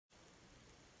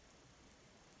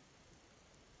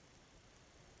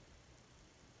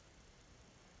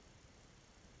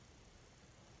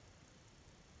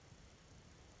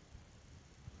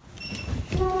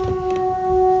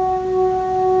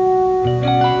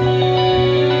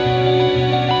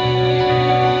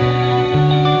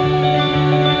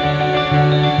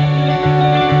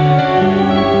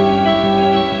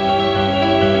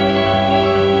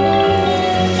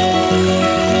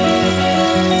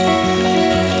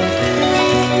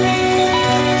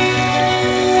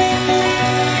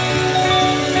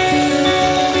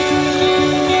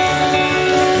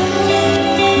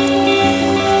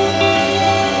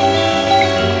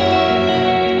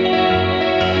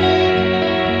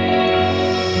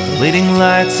Leading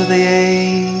lights of the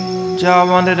age all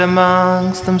wondered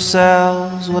amongst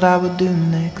themselves what I would do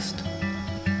next.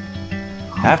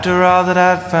 After all that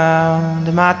I'd found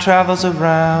in my travels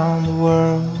around the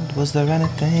world, was there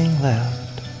anything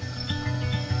left?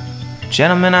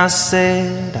 Gentlemen, I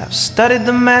said, I've studied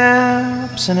the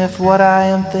maps, and if what I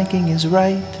am thinking is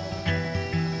right,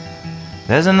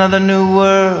 there's another new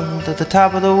world at the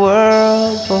top of the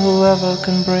world for whoever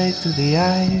can break through the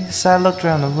ice. I looked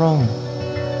around the room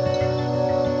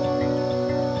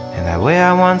in that way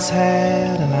I once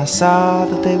had, and I saw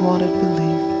that they wanted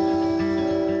belief.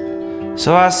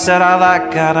 So I said all I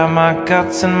got are my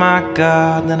guts and my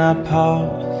God. Then I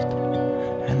paused,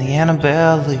 and the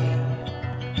Annabelle Lee,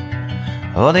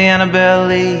 oh, the Annabelle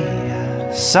Lee,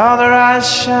 I saw their eyes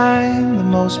shine, the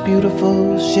most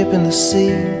beautiful ship in the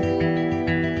sea.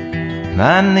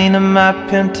 My Nina, my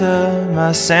Pinta,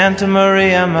 my Santa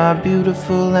Maria, my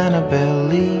beautiful Annabelle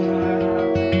Lee.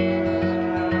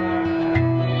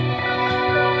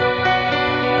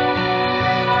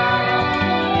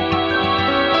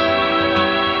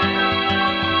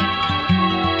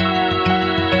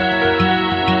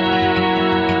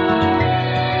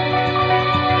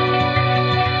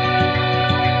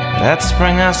 That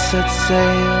spring I set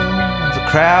sail, the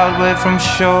crowd waved from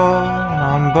shore, and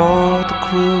on board the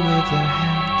crew waved their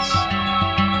hands.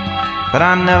 But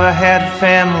I never had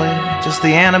family, just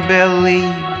the Annabelle Lee,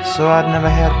 so I'd never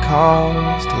had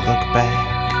cause to look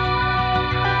back.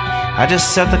 I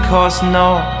just set the course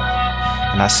north,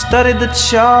 and I studied the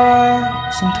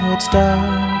charts, and towards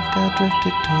dark I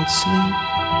drifted towards sleep.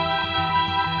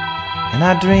 And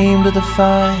I dreamed of the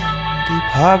fine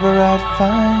deep harbor I'd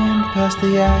find past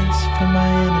the ice from my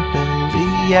Annabelle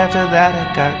Lee. After that it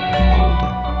got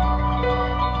colder,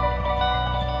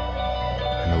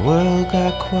 and the world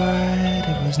got quiet.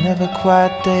 It was never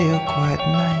quite day or quite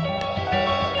night,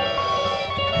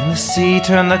 and the sea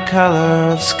turned the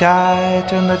color of sky,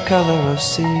 turned the color of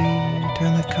sea,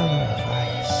 turned the color of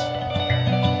ice,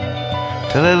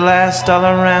 till at last all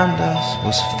around us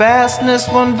was fastness,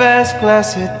 one vast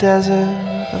glassy desert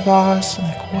of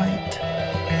arsenic white.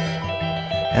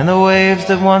 And the waves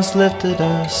that once lifted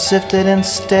us sifted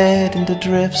instead into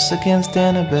drifts against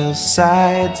Annabelle's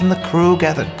sides, and the crew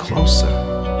gathered closer,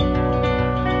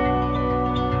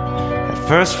 at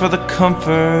first for the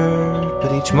comfort,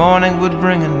 but each morning would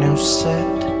bring a new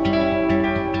set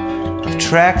of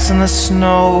tracks in the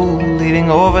snow, leading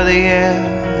over the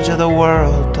edge of the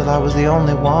world till I was the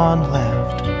only one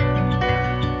left.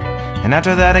 And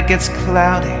after that it gets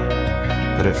cloudy,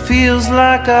 but it feels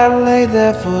like I lay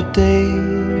there for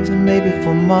days and maybe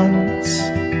for months.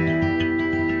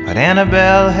 But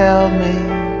Annabelle held me,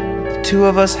 the two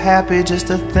of us happy just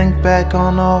to think back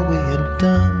on all we had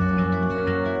done.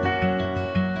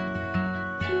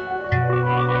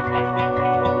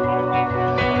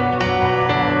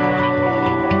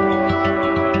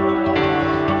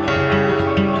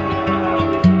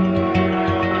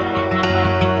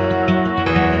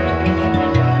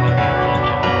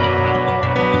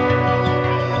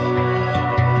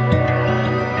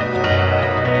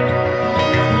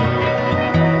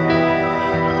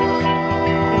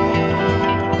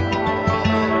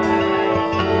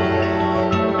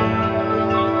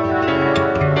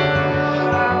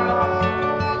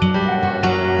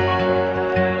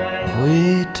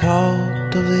 We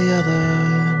talked of the other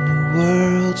new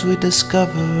worlds we'd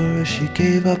discover as she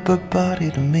gave up her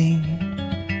body to me.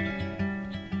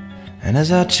 And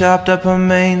as I chopped up her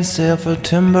mainsail for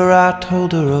timber, I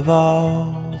told her of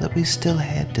all that we still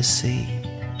had to see.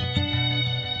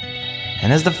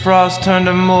 And as the frost turned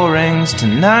her moorings to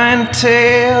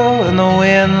nine-tail, and the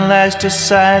wind lashed her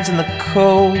sides in the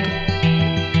cold,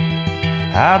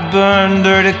 I burned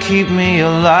her to keep me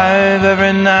alive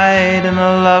every night in the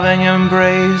loving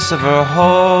embrace of her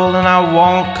hold. And I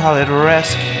won't call it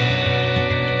rescue,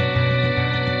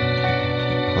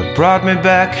 what brought me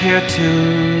back here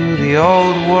to the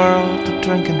old world to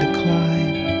drink and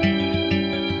decline,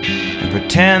 and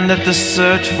pretend that the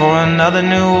search for another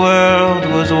new world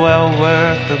was well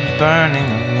worth the burning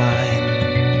of mine.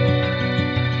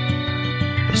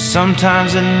 But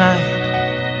sometimes at night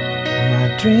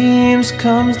dreams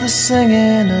comes the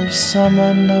singing of some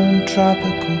unknown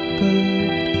tropical bird,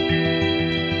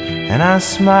 and I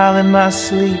smile in my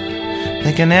sleep,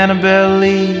 thinking Annabelle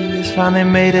Lee has finally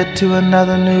made it to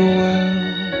another new world.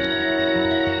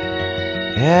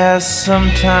 Yes,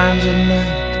 sometimes at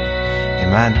night in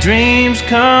my dreams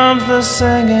comes the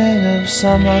singing of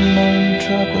some unknown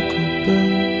tropical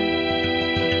bird,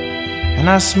 and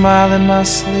I smile in my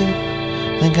sleep,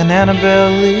 thinking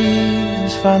Annabelle Lee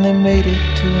has finally made it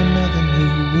to another new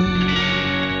world.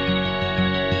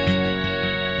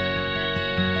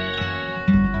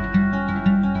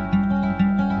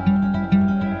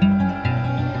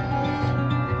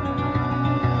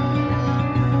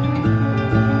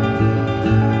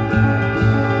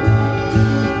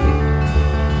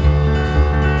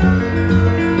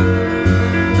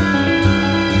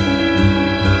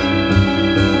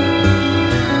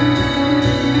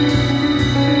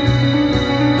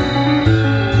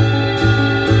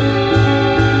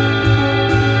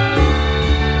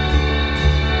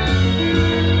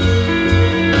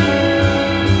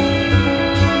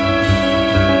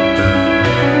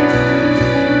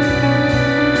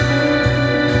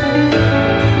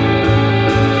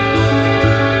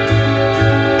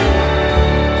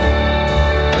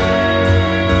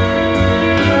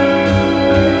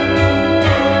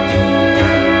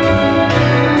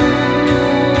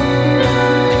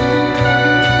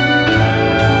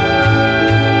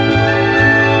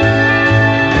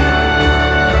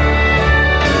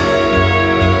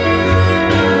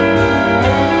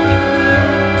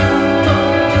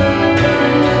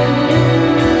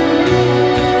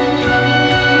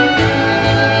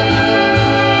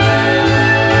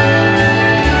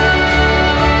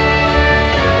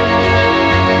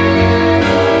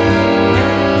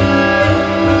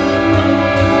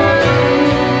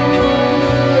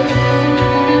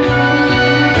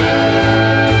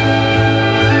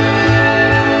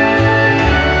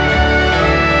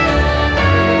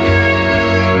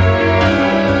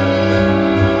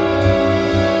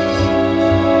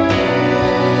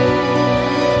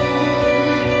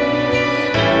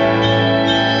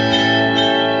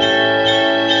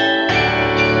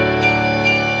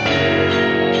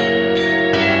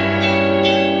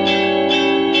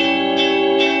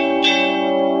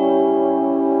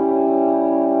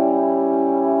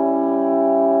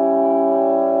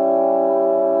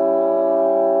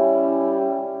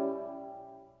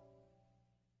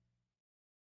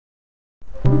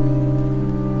 Ask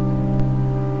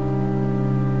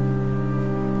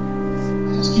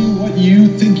you what you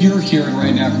think you're hearing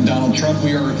right now from Donald Trump.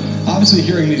 We are obviously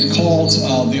hearing these calls,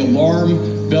 the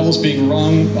alarm bells being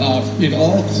rung in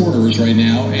all quarters right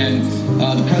now, and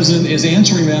the president is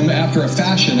answering them after a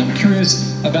fashion. I'm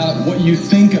curious about what you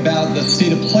think about the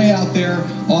state of play out there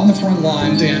on the front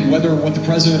lines, and whether what the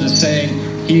president is saying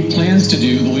he plans to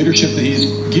do, the leadership that he's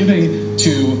giving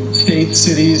to states,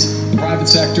 cities, the private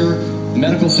sector, the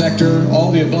medical sector,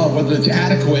 all the above, whether it's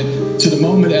adequate to the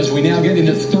moment as we now get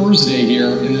into Thursday here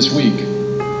in this week.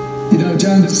 You know,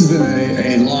 John, this has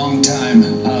been a long time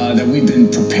that we've been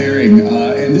preparing,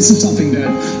 and this is something that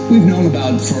we've known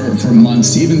about for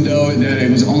months, even though that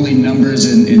it was only numbers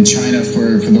in China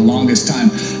for the longest time.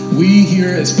 We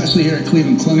here, especially here at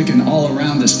Cleveland Clinic and all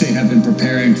around the state, have been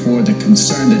preparing for the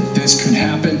concern that this could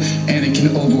happen and it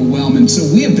can overwhelm. And so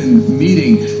we have been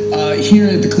meeting here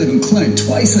at the Cleveland Clinic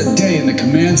twice a day in the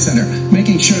command center,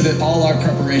 making sure that all our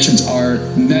preparations are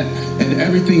met and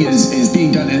everything is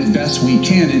being done as best we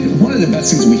can. And one of the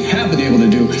best things we have been able to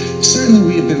do, certainly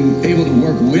we have been able to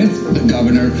work with the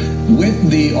governor,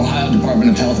 with the Ohio Department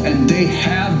of Health, and they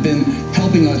have been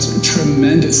helping us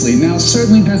tremendously. Now,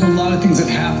 certainly there's a lot of things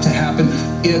that have to happen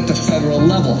at the federal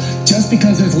level. Just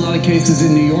because there's a lot of cases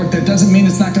in New York, that doesn't mean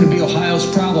it's not going to be Ohio's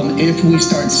problem if we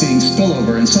start seeing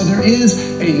spillover. And so there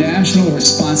is a national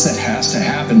response that has to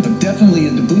happen. But definitely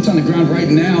the boots on the ground right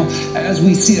now, as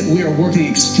we see it, we are working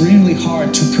extremely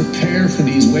hard to prepare for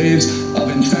these waves of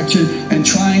infection and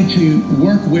trying to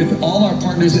work with all our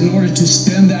partners in order to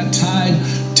stem that tide,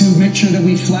 to make sure that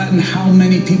we flatten how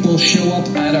many people show up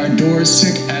at our doors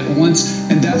sick at once.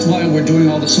 And that's why we're doing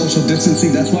all the social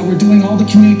distancing. That's why we're doing all the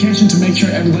communication to make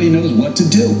sure everybody knows what to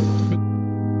do.